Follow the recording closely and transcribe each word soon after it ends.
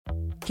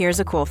Here's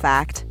a cool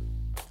fact.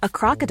 A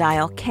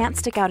crocodile can't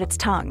stick out its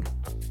tongue.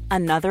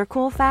 Another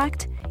cool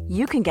fact,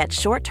 you can get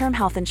short-term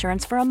health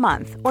insurance for a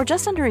month or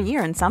just under a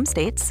year in some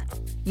states.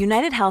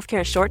 United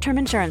Healthcare short-term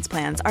insurance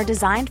plans are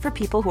designed for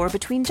people who are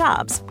between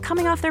jobs,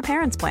 coming off their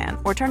parents' plan,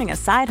 or turning a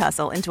side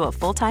hustle into a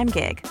full-time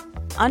gig.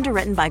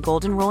 Underwritten by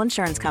Golden Rule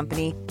Insurance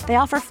Company, they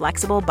offer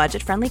flexible,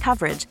 budget-friendly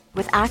coverage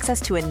with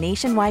access to a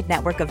nationwide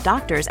network of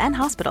doctors and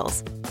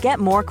hospitals. Get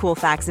more cool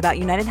facts about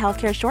United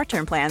Healthcare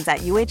short-term plans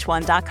at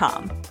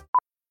uh1.com.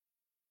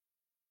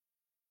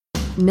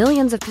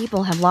 Millions of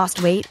people have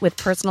lost weight with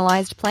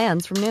personalized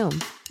plans from Noom.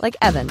 Like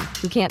Evan,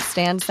 who can't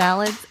stand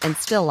salads and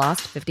still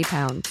lost 50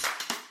 pounds.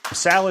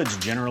 Salads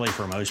generally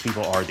for most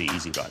people are the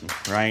easy button,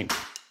 right?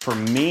 For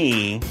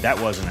me,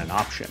 that wasn't an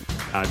option.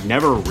 I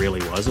never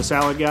really was a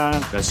salad guy.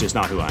 That's just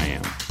not who I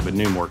am. But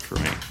Noom worked for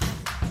me.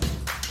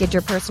 Get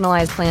your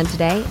personalized plan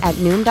today at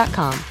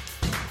Noom.com.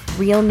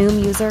 Real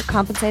Noom user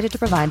compensated to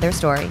provide their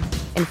story.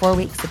 In 4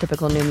 weeks, the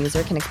typical Noom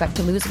user can expect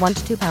to lose 1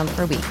 to 2 pounds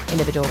per week.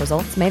 Individual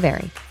results may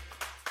vary.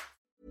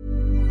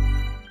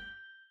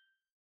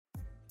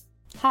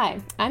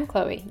 Hi, I'm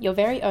Chloe, your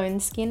very own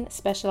skin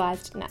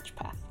specialized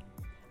naturopath.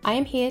 I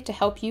am here to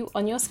help you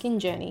on your skin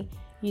journey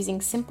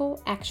using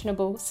simple,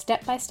 actionable,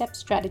 step-by-step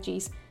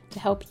strategies to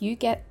help you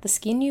get the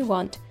skin you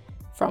want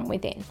from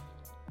within.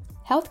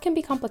 Health can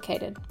be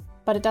complicated,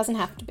 but it doesn't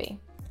have to be.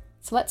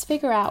 So let's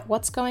figure out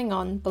what's going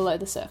on below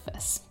the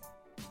surface.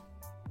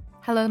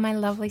 Hello, my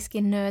lovely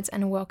skin nerds,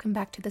 and welcome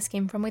back to the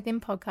Skin From Within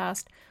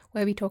podcast,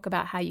 where we talk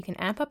about how you can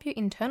amp up your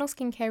internal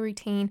skincare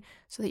routine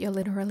so that you're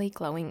literally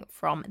glowing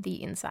from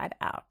the inside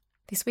out.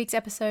 This week's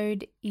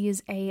episode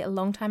is a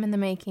long time in the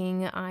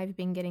making. I've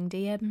been getting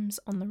DMs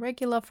on the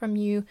regular from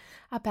you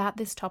about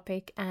this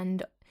topic,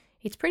 and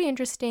it's pretty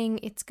interesting.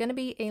 It's going to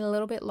be a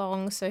little bit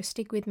long, so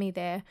stick with me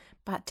there.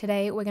 But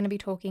today we're going to be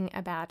talking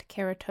about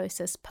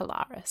keratosis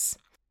pilaris.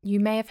 You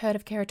may have heard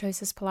of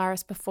keratosis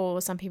pilaris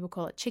before. Some people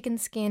call it chicken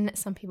skin,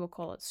 some people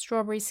call it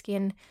strawberry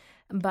skin,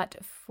 but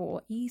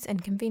for ease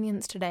and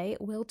convenience today,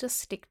 we'll just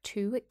stick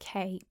to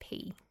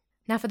KP.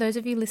 Now, for those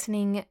of you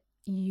listening,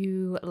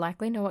 you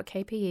likely know what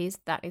KP is.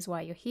 That is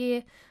why you're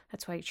here.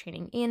 That's why you're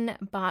tuning in.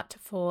 But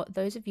for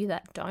those of you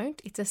that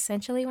don't, it's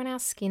essentially when our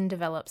skin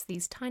develops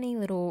these tiny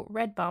little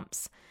red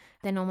bumps.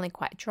 They're normally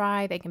quite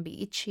dry. They can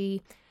be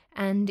itchy.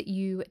 And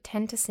you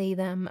tend to see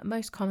them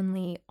most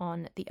commonly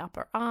on the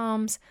upper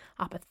arms,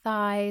 upper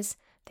thighs.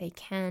 They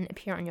can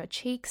appear on your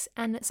cheeks,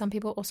 and some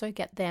people also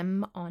get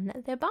them on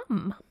their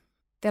bum.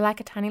 They're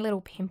like a tiny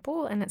little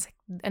pimple, and it's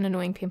an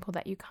annoying pimple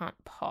that you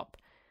can't pop.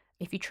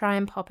 If you try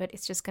and pop it,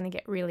 it's just going to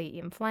get really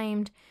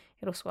inflamed.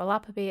 It'll swell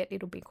up a bit,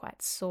 it'll be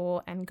quite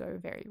sore and go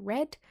very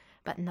red,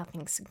 but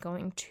nothing's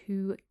going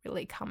to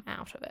really come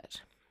out of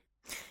it.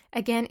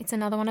 Again, it's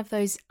another one of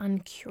those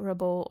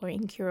uncurable or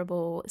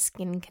incurable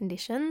skin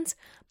conditions.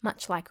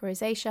 Much like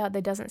rosacea,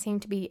 there doesn't seem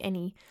to be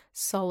any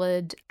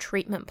solid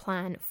treatment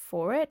plan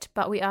for it,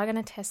 but we are going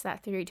to test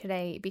that theory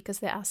today because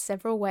there are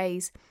several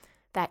ways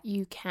that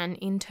you can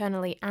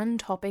internally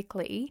and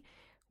topically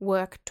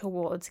work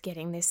towards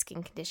getting this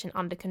skin condition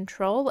under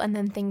control, and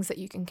then things that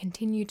you can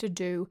continue to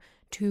do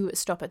to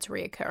stop its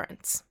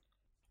reoccurrence.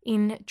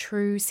 In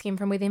true Skin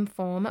From Within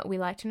form, we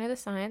like to know the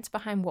science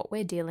behind what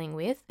we're dealing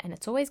with, and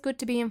it's always good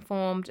to be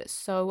informed,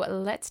 so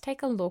let's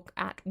take a look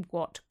at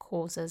what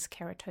causes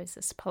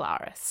keratosis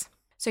pilaris.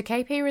 So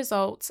KP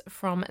results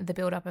from the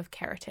buildup of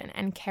keratin,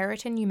 and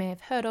keratin you may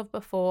have heard of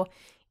before.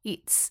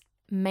 It's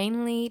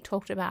mainly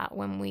talked about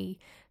when we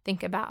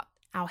think about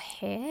our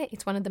hair.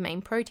 It's one of the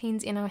main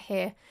proteins in our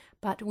hair,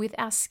 but with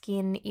our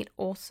skin, it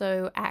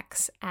also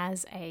acts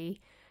as a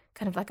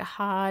kind of like a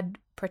hard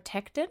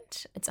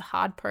protectant. It's a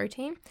hard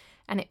protein,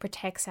 and it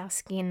protects our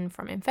skin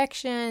from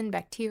infection,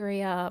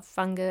 bacteria,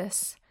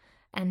 fungus,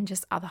 and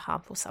just other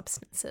harmful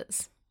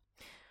substances.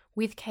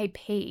 With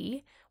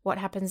KP, what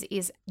happens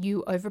is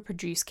you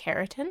overproduce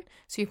keratin.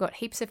 So you've got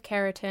heaps of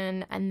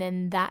keratin, and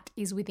then that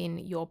is within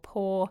your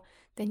pore.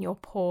 Then your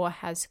pore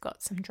has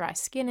got some dry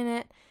skin in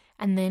it,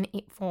 and then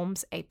it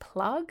forms a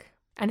plug,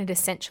 and it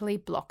essentially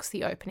blocks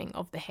the opening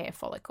of the hair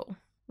follicle.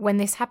 When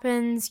this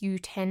happens, you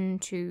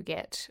tend to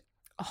get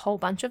a whole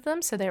bunch of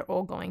them, so they're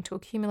all going to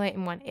accumulate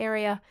in one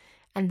area,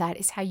 and that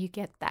is how you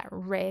get that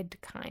red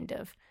kind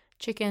of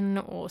chicken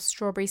or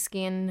strawberry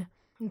skin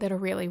that are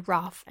really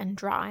rough and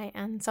dry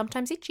and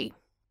sometimes itchy.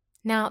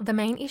 Now, the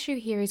main issue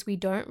here is we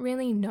don't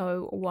really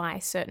know why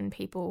certain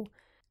people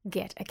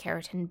get a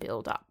keratin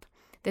buildup.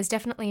 There's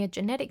definitely a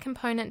genetic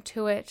component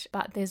to it,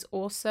 but there's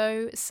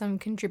also some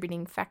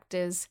contributing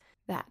factors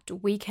that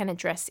we can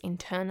address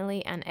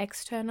internally and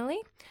externally,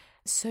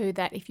 so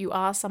that if you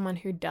are someone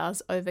who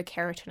does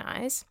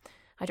over-keratinize,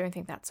 I don't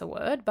think that's a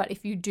word, but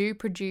if you do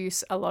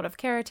produce a lot of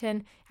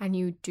keratin and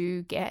you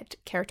do get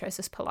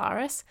keratosis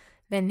pilaris,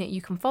 then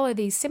you can follow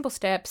these simple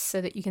steps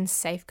so that you can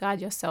safeguard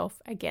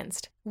yourself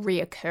against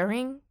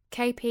reoccurring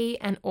KP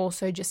and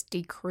also just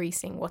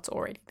decreasing what's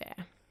already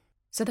there.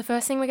 So the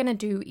first thing we're going to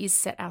do is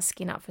set our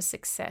skin up for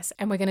success,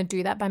 and we're going to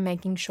do that by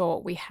making sure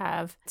we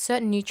have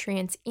certain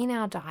nutrients in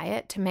our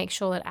diet to make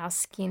sure that our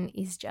skin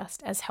is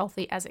just as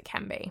healthy as it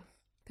can be.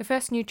 The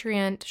first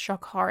nutrient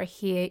shock horror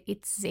here,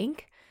 it's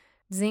zinc.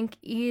 Zinc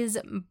is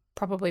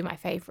probably my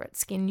favorite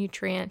skin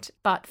nutrient,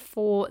 but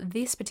for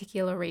this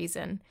particular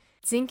reason,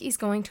 zinc is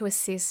going to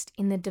assist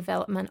in the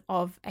development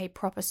of a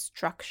proper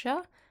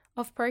structure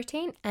of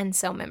protein and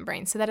cell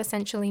membrane. So that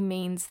essentially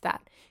means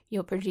that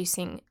you're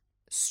producing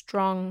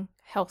strong,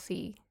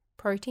 healthy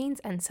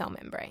proteins and cell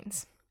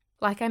membranes.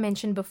 Like I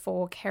mentioned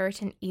before,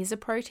 keratin is a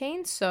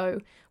protein, so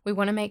we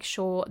want to make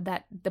sure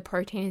that the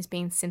protein is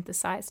being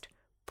synthesized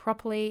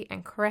properly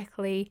and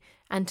correctly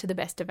and to the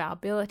best of our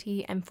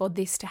ability. And for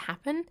this to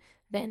happen,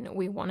 then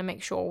we want to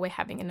make sure we're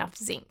having enough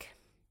zinc.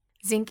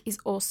 Zinc is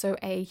also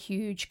a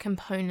huge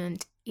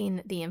component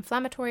in the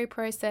inflammatory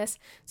process,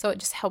 so it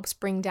just helps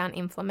bring down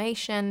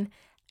inflammation,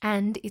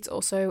 and it's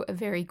also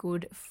very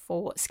good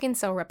for skin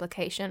cell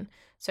replication.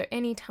 So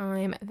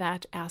anytime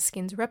that our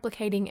skin's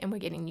replicating and we're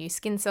getting new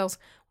skin cells,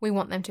 we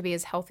want them to be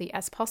as healthy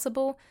as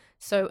possible.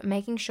 So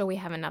making sure we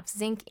have enough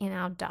zinc in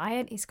our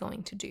diet is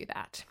going to do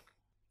that.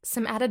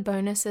 Some added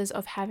bonuses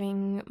of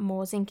having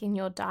more zinc in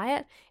your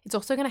diet, it's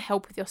also going to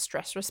help with your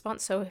stress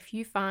response. So if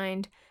you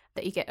find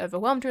that you get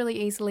overwhelmed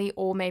really easily,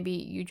 or maybe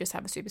you just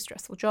have a super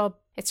stressful job,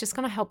 it's just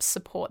going to help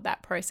support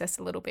that process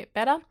a little bit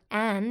better,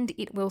 and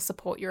it will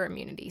support your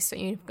immunity. So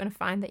you're going to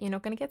find that you're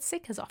not going to get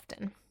sick as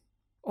often.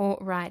 All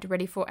right,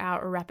 ready for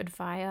our rapid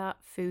fire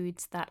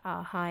foods that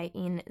are high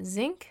in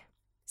zinc.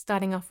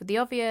 Starting off with the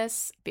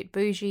obvious, a bit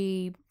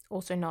bougie,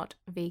 also not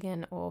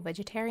vegan or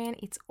vegetarian,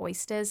 it's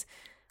oysters.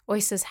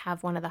 Oysters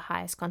have one of the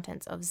highest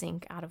contents of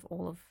zinc out of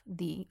all of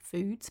the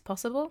foods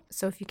possible.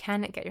 So if you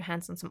can get your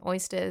hands on some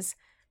oysters,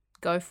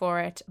 go for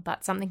it,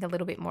 but something a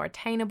little bit more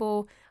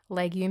attainable.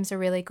 Legumes are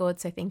really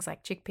good, so things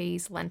like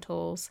chickpeas,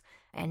 lentils,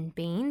 and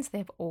beans,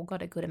 they've all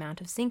got a good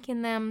amount of zinc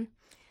in them.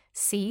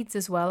 Seeds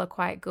as well are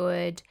quite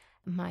good.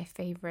 My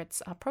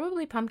favorites are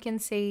probably pumpkin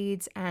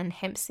seeds and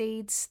hemp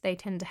seeds. They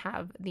tend to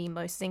have the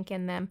most zinc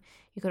in them.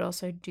 You could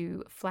also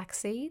do flax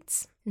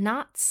seeds.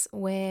 Nuts,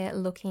 we're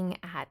looking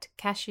at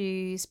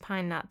cashews,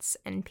 pine nuts,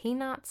 and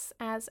peanuts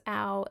as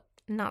our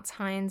nuts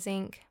high in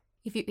zinc.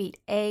 If you eat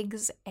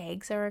eggs,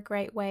 eggs are a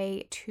great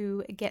way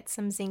to get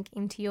some zinc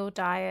into your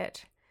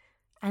diet.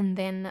 And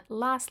then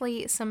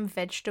lastly, some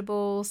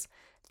vegetables.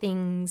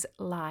 Things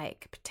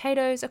like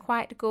potatoes are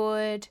quite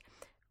good.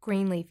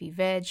 Green leafy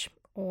veg,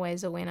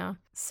 always a winner.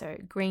 So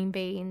green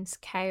beans,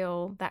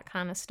 kale, that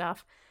kind of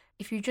stuff.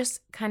 If you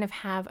just kind of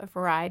have a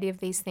variety of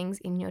these things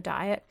in your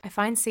diet, I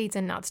find seeds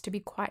and nuts to be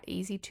quite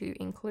easy to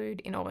include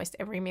in almost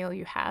every meal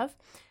you have,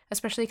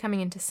 especially coming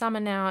into summer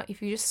now.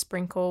 If you just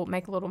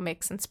make a little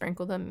mix and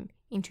sprinkle them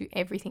into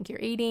everything you're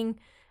eating,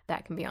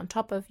 that can be on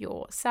top of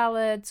your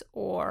salads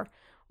or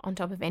on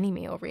top of any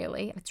meal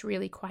really. It's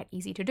really quite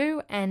easy to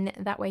do, and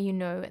that way you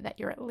know that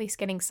you're at least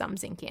getting some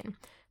zinc in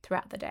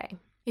throughout the day.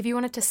 If you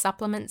wanted to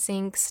supplement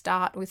zinc,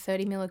 start with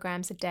 30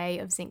 milligrams a day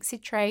of zinc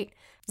citrate.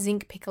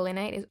 Zinc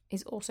picolinate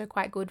is also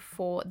quite good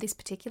for this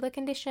particular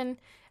condition,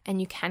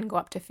 and you can go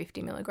up to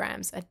 50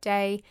 milligrams a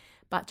day,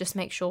 but just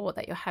make sure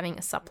that you're having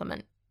a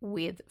supplement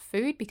with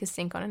food, because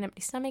zinc on an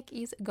empty stomach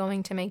is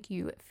going to make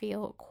you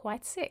feel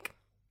quite sick.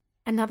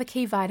 Another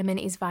key vitamin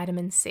is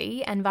vitamin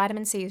C, and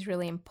vitamin C is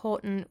really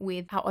important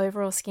with our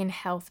overall skin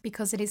health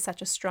because it is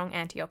such a strong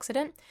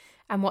antioxidant.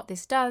 And what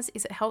this does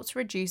is it helps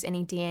reduce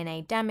any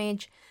DNA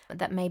damage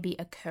that may be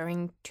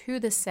occurring to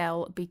the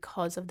cell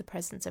because of the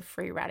presence of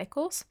free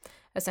radicals.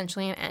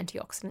 Essentially, an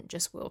antioxidant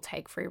just will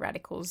take free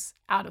radicals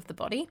out of the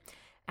body.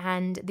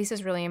 And this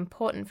is really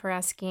important for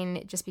our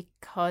skin just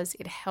because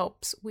it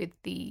helps with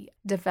the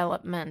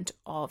development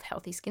of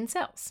healthy skin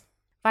cells.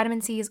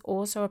 Vitamin C is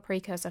also a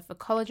precursor for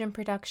collagen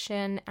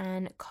production,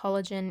 and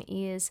collagen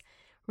is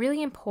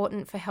really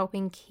important for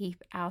helping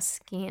keep our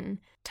skin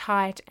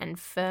tight and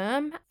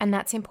firm. And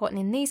that's important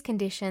in these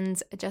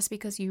conditions just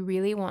because you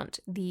really want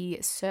the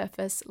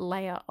surface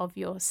layer of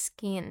your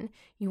skin.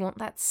 You want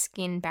that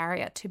skin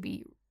barrier to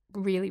be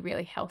really,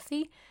 really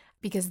healthy,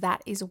 because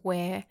that is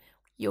where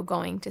you're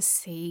going to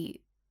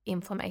see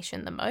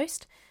inflammation the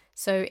most.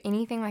 So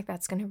anything like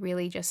that's going to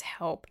really just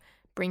help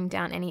bring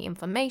down any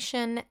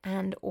inflammation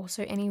and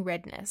also any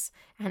redness.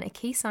 And a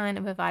key sign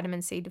of a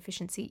vitamin C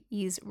deficiency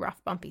is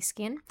rough, bumpy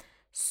skin.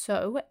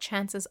 So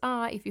chances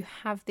are, if you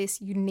have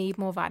this, you need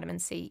more vitamin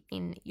C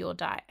in your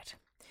diet.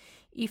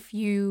 If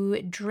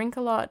you drink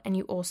a lot and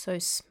you also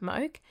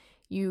smoke,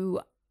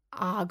 you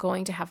are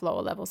going to have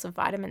lower levels of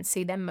vitamin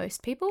C than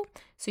most people.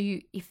 So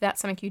if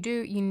that's something you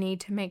do, you need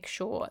to make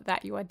sure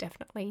that you are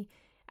definitely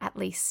at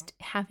least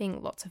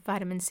having lots of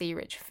vitamin C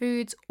rich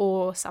foods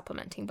or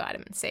supplementing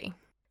vitamin C.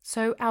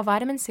 So our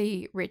vitamin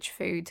C rich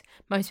foods,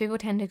 most people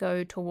tend to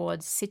go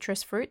towards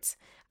citrus fruits,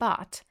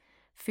 but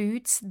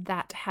foods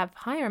that have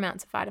higher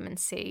amounts of vitamin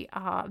C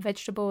are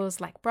vegetables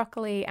like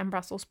broccoli and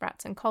Brussels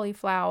sprouts and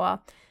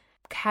cauliflower,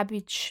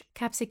 cabbage,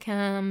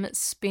 capsicum,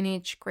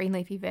 spinach, green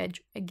leafy veg,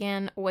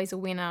 again, always a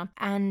winner,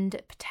 and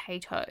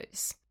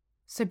potatoes.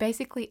 So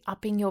basically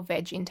upping your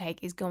veg intake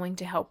is going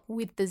to help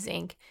with the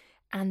zinc,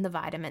 and the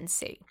vitamin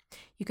C.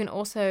 You can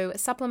also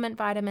supplement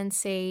vitamin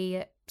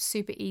C,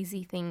 super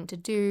easy thing to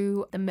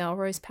do. The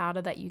Melrose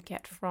powder that you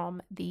get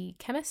from the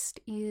chemist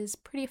is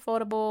pretty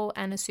affordable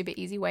and a super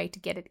easy way to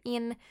get it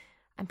in.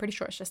 I'm pretty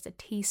sure it's just a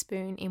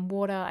teaspoon in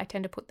water. I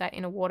tend to put that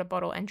in a water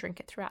bottle and drink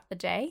it throughout the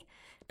day,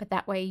 but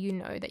that way you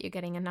know that you're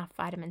getting enough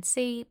vitamin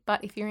C.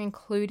 But if you're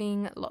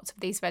including lots of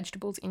these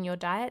vegetables in your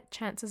diet,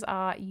 chances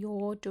are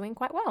you're doing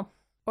quite well.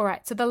 All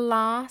right, so the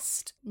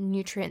last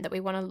nutrient that we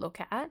want to look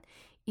at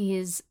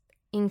is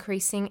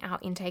increasing our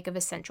intake of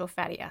essential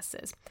fatty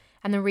acids.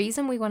 And the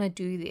reason we want to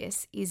do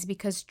this is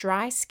because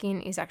dry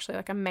skin is actually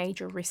like a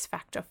major risk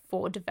factor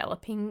for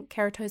developing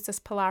keratosis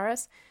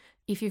pilaris.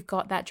 If you've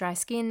got that dry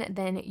skin,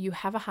 then you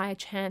have a higher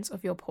chance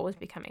of your pores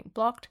becoming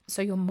blocked.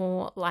 So you're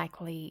more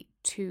likely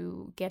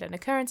to get an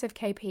occurrence of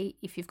KP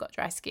if you've got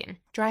dry skin.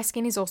 Dry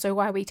skin is also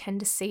why we tend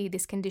to see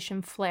this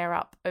condition flare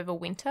up over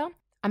winter.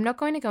 I'm not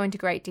going to go into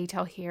great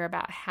detail here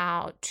about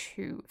how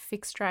to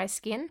fix dry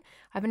skin.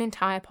 I have an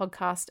entire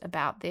podcast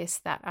about this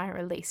that I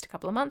released a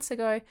couple of months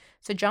ago,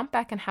 so jump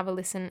back and have a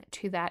listen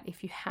to that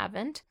if you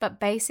haven't. But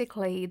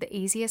basically, the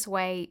easiest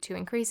way to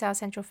increase our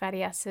essential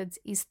fatty acids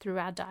is through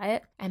our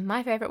diet, and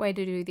my favorite way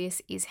to do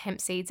this is hemp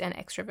seeds and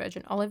extra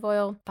virgin olive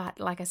oil. But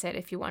like I said,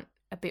 if you want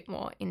a bit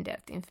more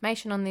in-depth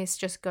information on this,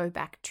 just go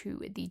back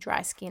to the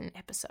dry skin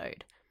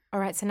episode. All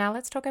right, so now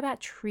let's talk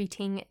about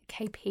treating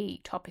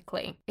KP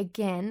topically.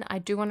 Again, I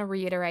do want to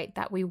reiterate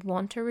that we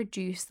want to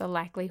reduce the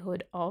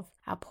likelihood of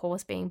our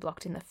pores being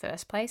blocked in the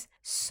first place.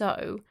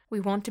 So we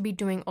want to be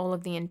doing all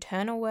of the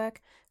internal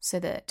work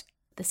so that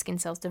the skin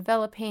cells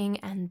developing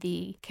and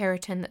the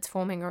keratin that's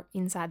forming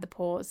inside the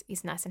pores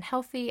is nice and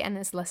healthy and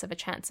there's less of a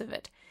chance of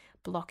it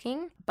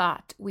blocking.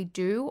 But we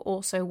do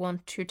also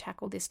want to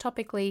tackle this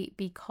topically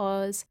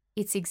because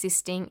it's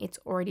existing, it's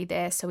already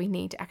there, so we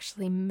need to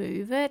actually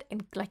move it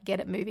and get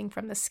it moving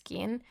from the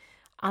skin,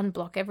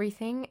 unblock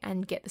everything,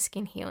 and get the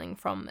skin healing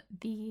from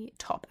the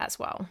top as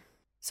well.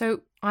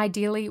 So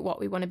ideally what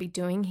we want to be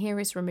doing here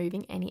is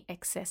removing any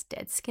excess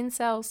dead skin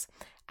cells,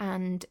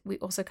 and we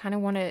also kind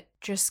of want to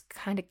just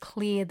kind of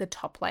clear the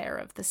top layer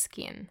of the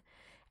skin.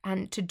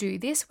 And to do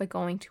this, we're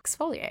going to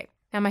exfoliate.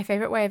 Now, my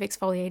favorite way of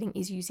exfoliating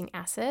is using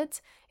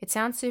acids. It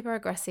sounds super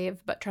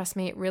aggressive, but trust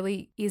me, it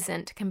really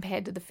isn't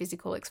compared to the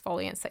physical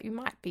exfoliants that you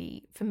might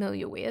be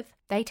familiar with.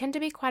 They tend to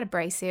be quite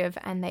abrasive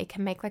and they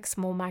can make like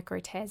small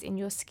micro tears in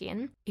your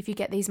skin. If you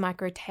get these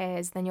micro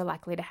tears, then you're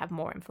likely to have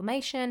more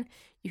inflammation.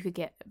 You could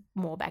get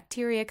more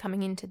bacteria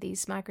coming into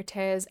these micro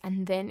tears,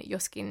 and then your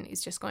skin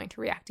is just going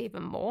to react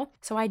even more.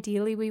 So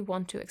ideally, we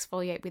want to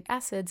exfoliate with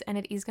acids, and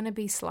it is going to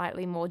be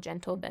slightly more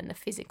gentle than the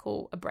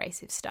physical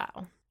abrasive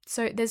style.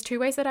 So there's two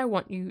ways that I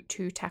want you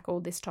to tackle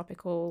this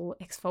topical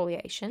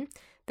exfoliation.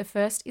 The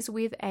first is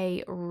with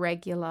a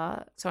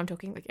regular, so I'm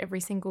talking like every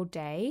single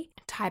day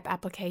type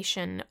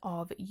application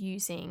of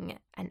using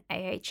an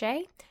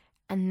AHA.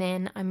 And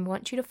then I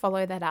want you to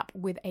follow that up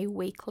with a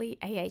weekly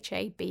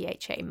AHA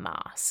BHA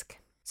mask.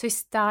 So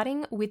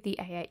starting with the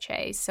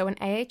AHAs, so an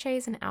AHA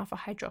is an alpha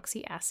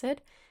hydroxy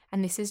acid,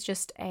 and this is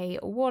just a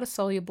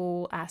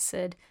water-soluble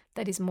acid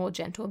that is more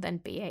gentle than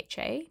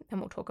BHA, and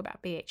we'll talk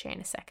about BHA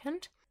in a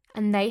second.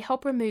 And they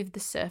help remove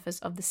the surface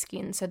of the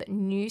skin so that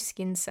new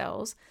skin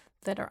cells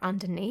that are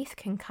underneath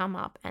can come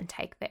up and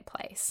take their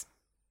place.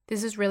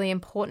 This is really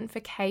important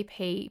for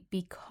KP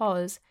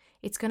because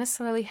it's going to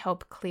slowly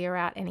help clear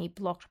out any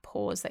blocked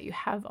pores that you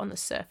have on the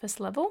surface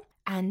level,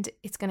 and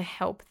it's going to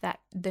help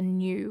that the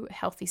new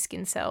healthy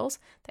skin cells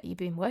that you've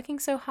been working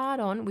so hard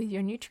on with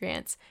your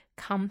nutrients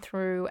come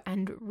through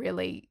and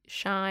really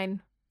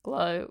shine,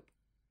 glow,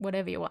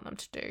 whatever you want them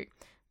to do.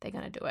 They're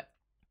going to do it.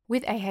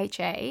 With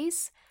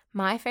AHAs,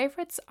 my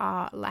favorites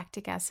are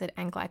lactic acid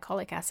and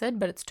glycolic acid,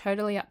 but it's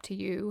totally up to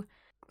you.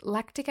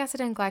 Lactic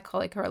acid and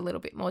glycolic are a little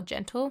bit more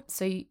gentle,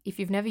 so if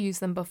you've never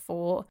used them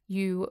before,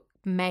 you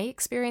may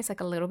experience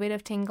like a little bit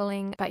of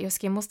tingling, but your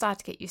skin will start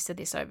to get used to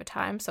this over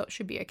time, so it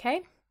should be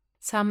okay.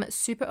 Some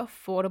super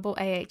affordable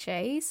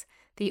AHAs,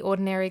 the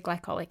ordinary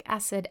glycolic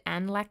acid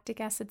and lactic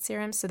acid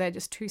serums, so they're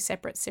just two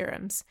separate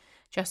serums.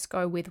 Just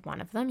go with one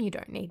of them, you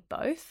don't need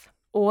both.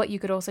 Or you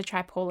could also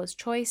try Paula's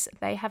Choice.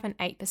 They have an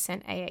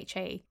 8%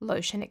 AHA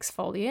lotion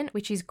exfoliant,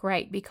 which is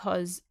great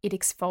because it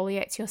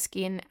exfoliates your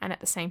skin and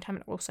at the same time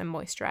it also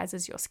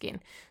moisturizes your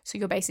skin. So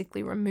you're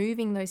basically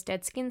removing those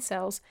dead skin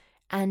cells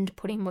and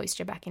putting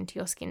moisture back into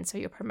your skin. So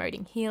you're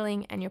promoting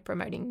healing and you're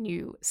promoting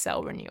new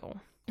cell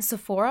renewal.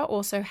 Sephora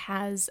also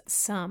has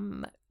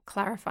some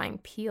clarifying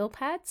peel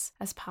pads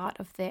as part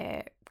of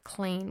their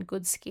Clean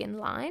Good Skin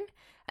line.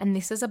 And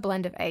this is a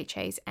blend of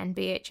AHAs and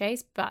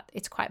BHAs, but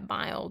it's quite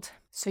mild.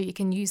 So you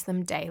can use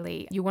them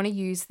daily. You want to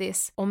use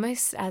this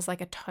almost as like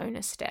a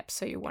toner step.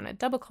 So you want to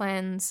double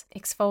cleanse,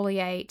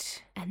 exfoliate,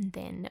 and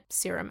then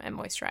serum and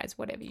moisturize,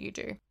 whatever you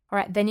do. All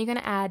right, then you're going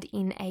to add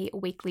in a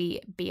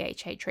weekly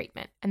BHA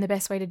treatment. And the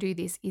best way to do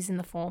this is in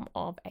the form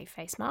of a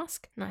face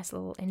mask. Nice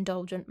little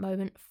indulgent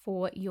moment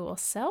for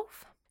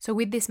yourself. So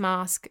with this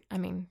mask,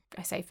 I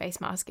say face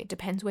mask, it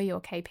depends where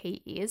your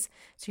KP is.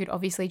 So you'd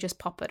obviously just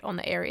pop it on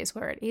the areas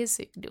where it is.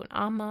 So you can do an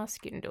arm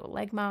mask, you can do a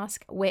leg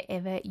mask,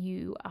 wherever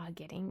you are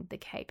getting the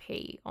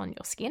KP on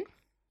your skin.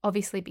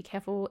 Obviously be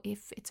careful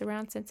if it's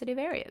around sensitive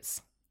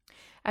areas.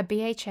 A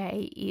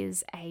BHA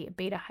is a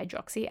beta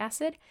hydroxy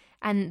acid,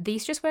 and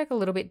these just work a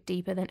little bit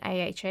deeper than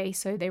AHA,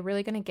 so they're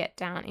really going to get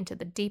down into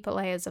the deeper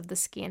layers of the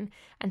skin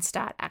and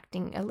start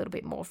acting a little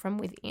bit more from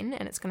within,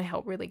 and it's going to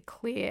help really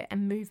clear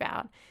and move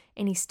out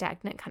any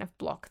stagnant kind of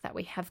block that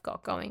we have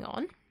got going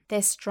on.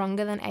 They're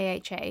stronger than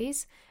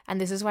AHAs,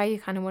 and this is why you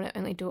kind of want to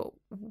only do it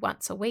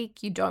once a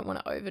week. You don't want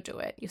to overdo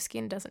it. Your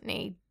skin doesn't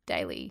need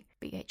daily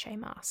BHA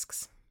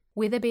masks.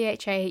 With a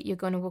BHA, you're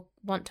going to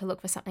want to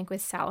look for something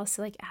with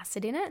salicylic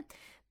acid in it.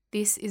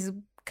 This is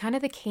kind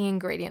of the key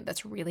ingredient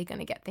that's really going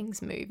to get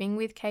things moving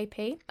with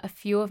KP. A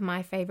few of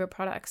my favorite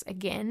products,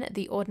 again,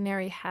 The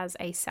Ordinary has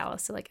a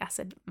salicylic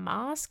acid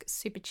mask,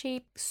 super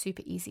cheap,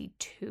 super easy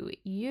to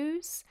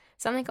use.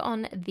 Something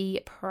on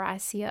the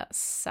pricier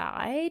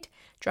side,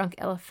 Drunk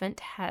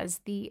Elephant has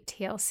the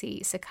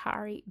TLC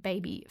Sakari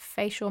Baby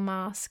Facial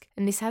Mask,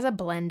 and this has a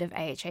blend of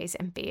AHAs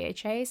and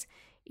BHAs.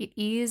 It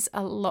is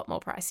a lot more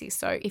pricey.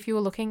 So if you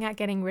were looking at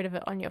getting rid of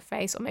it on your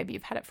face, or maybe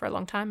you've had it for a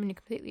long time and you're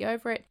completely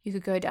over it, you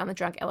could go down the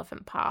Drunk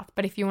Elephant path.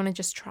 But if you want to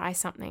just try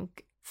something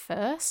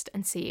first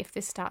and see if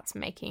this starts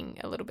making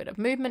a little bit of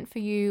movement for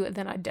you,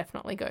 then I'd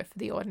definitely go for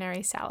The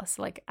Ordinary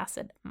Salicylic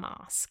Acid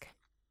Mask.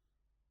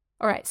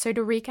 All right, so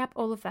to recap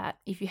all of that,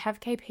 if you have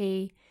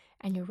KP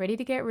and you're ready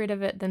to get rid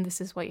of it, then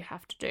this is what you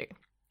have to do.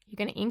 You're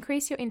going to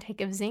increase your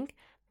intake of zinc,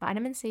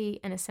 vitamin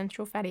C, and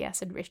essential fatty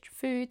acid-rich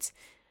foods.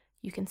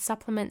 You can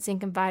supplement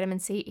zinc and vitamin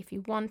C if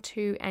you want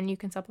to, and you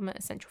can supplement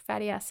essential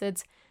fatty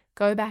acids.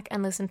 Go back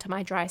and listen to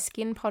my dry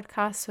skin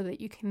podcast so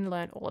that you can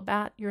learn all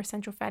about your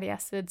essential fatty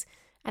acids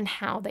and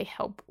how they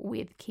help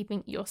with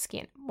keeping your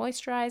skin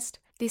moisturized.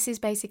 This is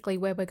basically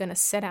where we're going to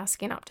set our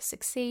skin up to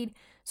succeed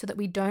so that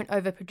we don't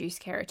overproduce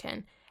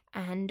keratin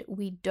and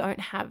we don't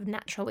have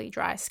naturally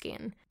dry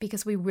skin,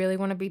 because we really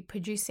want to be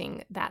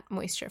producing that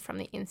moisture from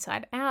the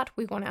inside out.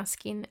 We want our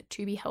skin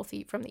to be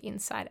healthy from the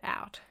inside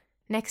out.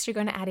 Next, you're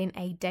going to add in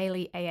a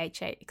daily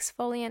AHA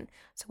exfoliant.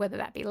 So whether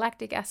that be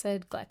lactic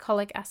acid,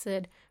 glycolic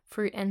acid,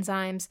 fruit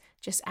enzymes,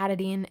 just add it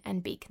in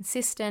and be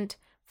consistent.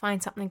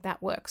 Find something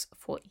that works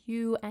for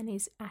you and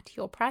is at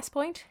your price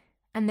point.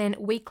 And then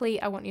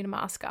weekly, I want you to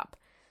mask up.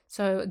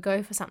 So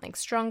go for something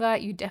stronger.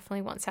 You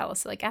definitely want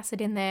salicylic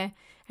acid in there,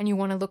 and you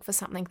want to look for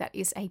something that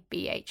is a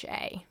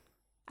BHA.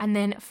 And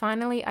then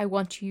finally, I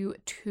want you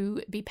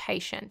to be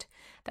patient.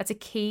 That's a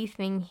key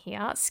thing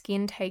here.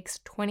 Skin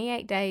takes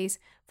 28 days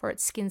for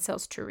its skin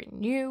cells to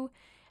renew,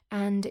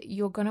 and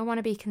you're going to want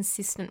to be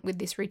consistent with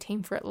this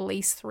routine for at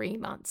least 3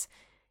 months.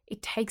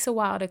 It takes a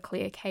while to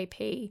clear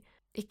KP.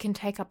 It can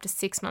take up to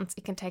 6 months.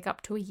 It can take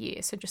up to a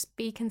year. So just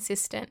be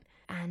consistent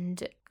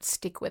and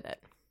stick with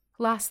it.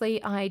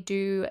 Lastly, I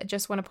do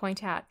just want to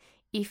point out,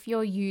 if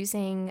you're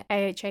using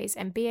AHAs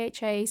and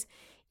BHAs,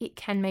 it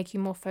can make you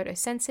more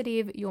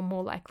photosensitive. You're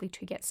more likely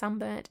to get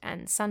sunburnt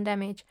and sun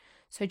damage.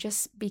 So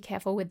just be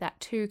careful with that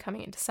too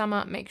coming into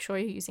summer. Make sure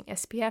you're using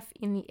SPF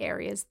in the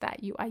areas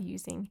that you are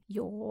using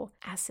your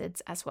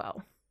acids as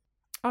well.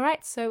 All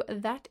right, so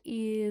that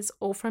is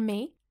all from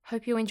me.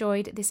 Hope you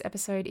enjoyed this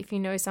episode. If you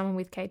know someone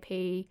with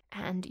KP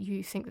and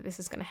you think that this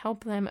is going to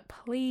help them,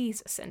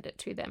 please send it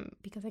to them,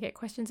 because I get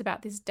questions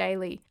about this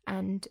daily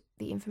and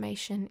the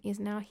information is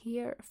now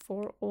here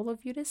for all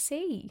of you to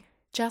see.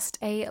 Just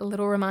a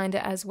little reminder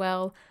as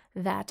well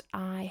that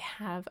I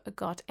have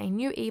got a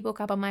new ebook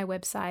up on my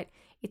website.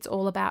 It's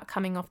all about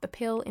coming off the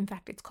pill. In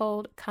fact, it's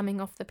called Coming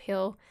Off the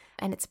Pill,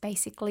 and it's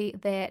basically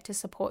there to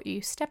support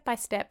you step by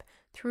step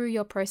through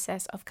your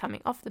process of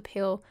coming off the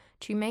pill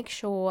to make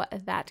sure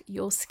that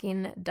your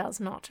skin does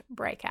not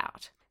break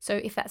out. So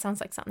if that sounds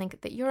like something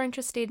that you're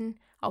interested in,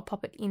 I'll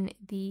pop it in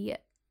the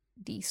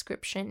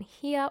description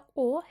here,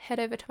 or head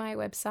over to my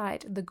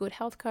website,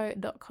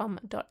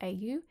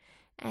 thegoodhealthco.com.au,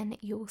 and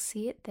you'll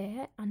see it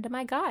there under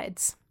my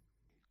guides.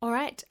 All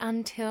right,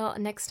 until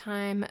next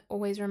time,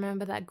 always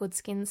remember that good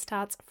skin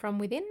starts from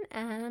within,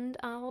 and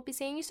I'll be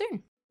seeing you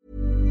soon.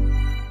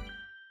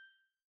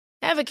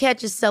 Ever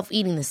catch yourself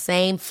eating the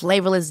same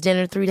flavorless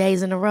dinner 3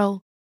 days in a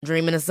row?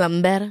 Dreaming of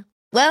something better?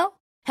 Well,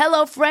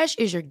 HelloFresh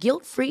is your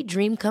guilt-free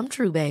dream come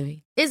true,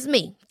 baby. It's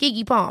me,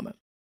 Keke Palmer.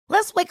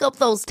 Let's wake up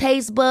those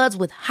taste buds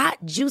with hot,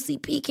 juicy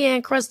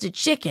pecan-crusted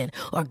chicken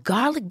or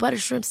garlic butter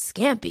shrimp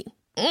scampi.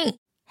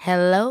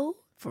 Hello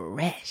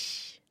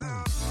Fresh.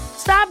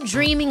 Stop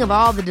dreaming of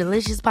all the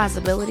delicious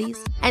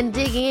possibilities and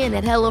dig in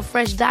at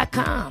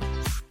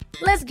HelloFresh.com.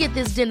 Let's get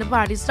this dinner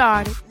party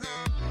started.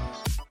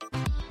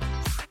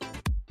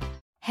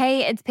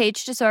 Hey, it's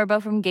Paige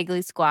DeSorbo from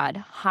Giggly Squad.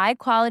 High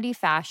quality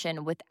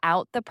fashion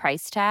without the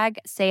price tag.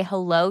 Say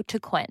hello to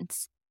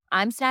Quince.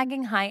 I'm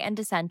snagging high-end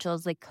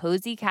essentials like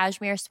cozy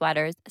cashmere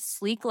sweaters,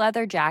 sleek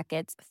leather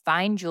jackets,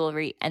 fine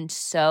jewelry, and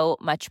so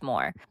much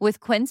more. With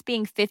Quince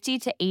being 50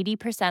 to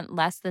 80%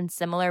 less than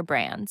similar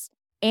brands.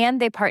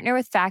 And they partner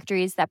with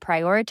factories that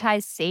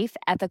prioritize safe,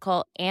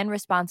 ethical, and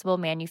responsible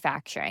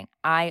manufacturing.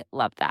 I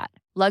love that.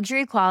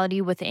 Luxury quality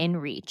within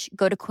reach.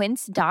 Go to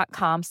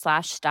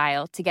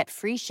quince.com/style to get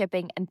free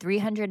shipping and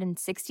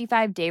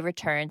 365-day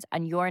returns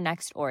on your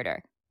next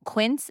order.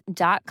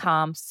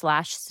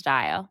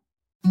 Quince.com/style.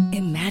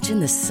 Imagine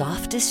the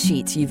softest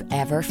sheets you've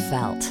ever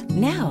felt.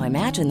 Now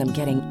imagine them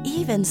getting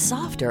even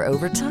softer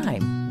over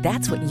time.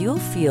 That's what you'll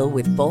feel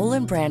with Boll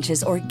 &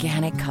 Branch's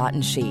organic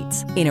cotton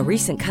sheets. In a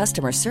recent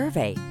customer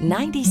survey,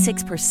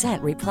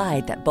 96%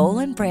 replied that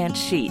Boll & Branch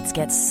sheets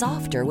get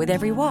softer with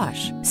every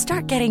wash.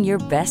 Start getting your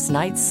best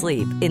night's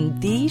sleep in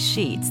these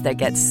sheets that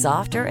get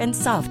softer and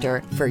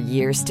softer for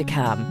years to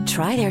come.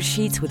 Try their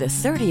sheets with a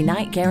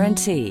 30-night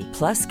guarantee.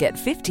 Plus, get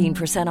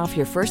 15% off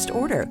your first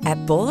order at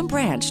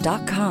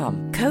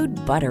bollandbranch.com. Code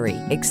BUTTERY.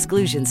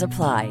 Exclusions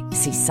apply.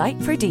 See site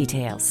for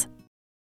details.